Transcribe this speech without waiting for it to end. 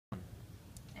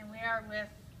are with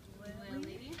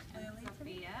Lillie and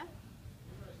Sophia.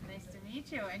 Nice to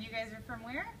meet you. And you guys are from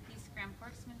where? East Grand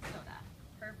Forks, Minnesota.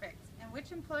 Perfect. And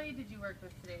which employee did you work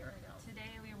with today, Rydell?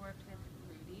 Today we worked with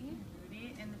Rudy.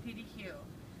 Rudy in the PDQ.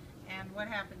 And what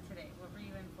happened today? What were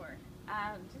you in for?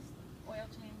 Just oil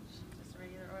change. Just a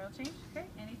regular oil change? Okay.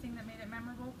 Anything that made it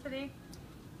memorable today?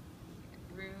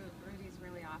 Rudy's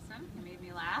really awesome. He made me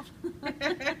laugh.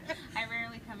 I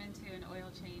rarely come into an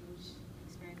oil change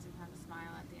experience and have a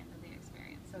smile at the end of the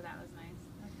experience, so that was nice.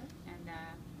 Okay. And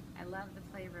I love the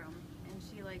playroom, and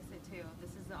she likes it too.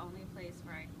 This is the only place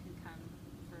where I can come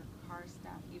for car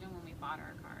stuff, even when we bought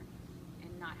our car,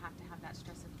 and not have to have that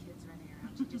stress of kids running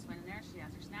around. She just went in there, she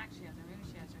has her snacks, she has her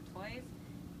movies, she has her toys.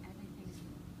 Everything's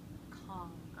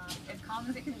calm. As calm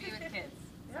as it can be with kids.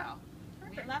 Yeah. So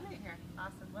we love it here.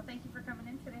 Awesome. Well, thank you for coming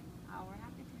in today. We're happy.